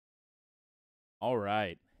All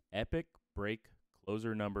right. Epic break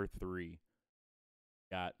closer number 3.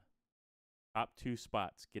 Got top 2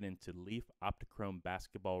 spots get into Leaf Optichrome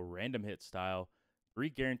basketball random hit style. 3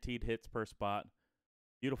 guaranteed hits per spot.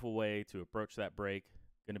 Beautiful way to approach that break.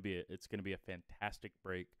 It's gonna be a fantastic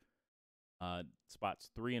break. Spots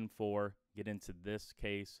 3 and 4 get into this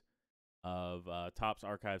case of Topps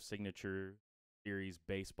Archive Signature Series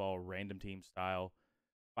baseball random team style.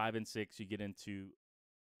 5 and 6 you get into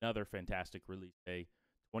another fantastic release day.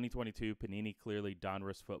 2022 Panini Clearly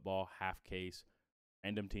Donruss Football half case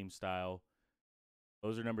random team style.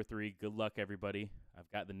 Those are number 3. Good luck, everybody. I've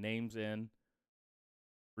got the names in.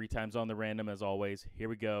 3 times on the random, as always. Here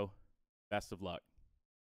we go. Best of luck.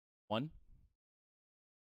 1,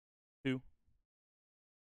 2,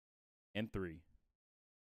 and 3.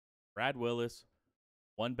 Brad Willis,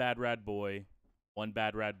 one bad rad boy, one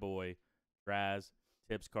bad rad boy. Draz,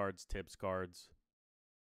 tips cards, tips cards.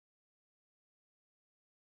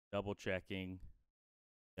 Double checking.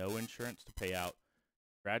 No insurance to pay out.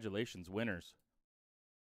 Congratulations, winners.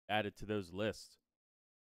 Added to those lists.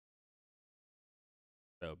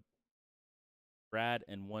 So, Brad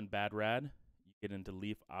and one bad rad. You get into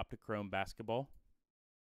Leaf Optichrome basketball.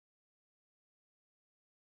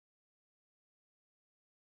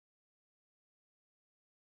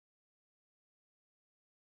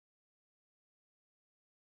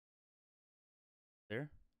 There.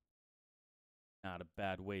 Not a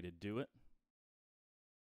bad way to do it.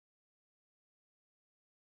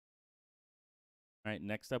 All right,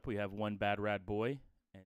 next up we have one bad rad boy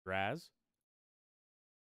and Draz.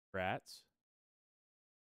 Grats.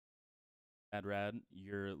 Bad rad,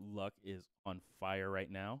 your luck is on fire right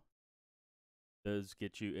now. Does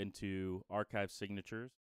get you into archive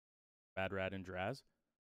signatures. Bad rad and Draz.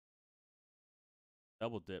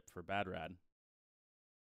 Double dip for bad rad.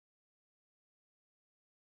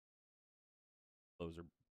 Closer.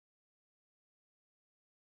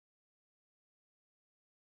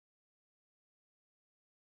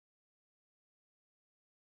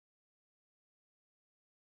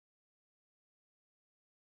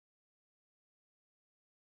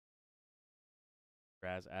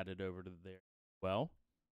 Draz added over to there. Well,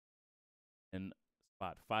 and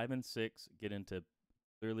spot 5 and 6 get into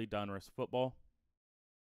Clearly Donruss Football.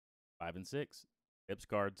 5 and 6. Tips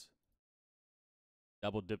cards.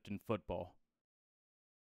 Double dipped in football.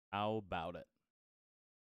 How about it?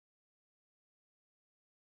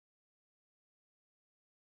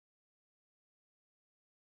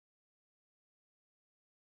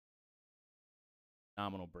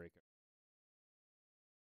 Phenomenal breaker.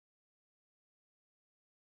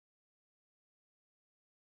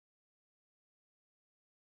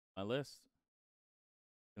 My list.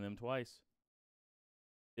 And them twice.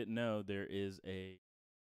 Didn't know there is a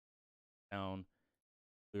down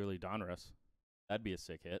Clearly Donruss. That'd be a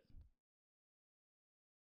sick hit.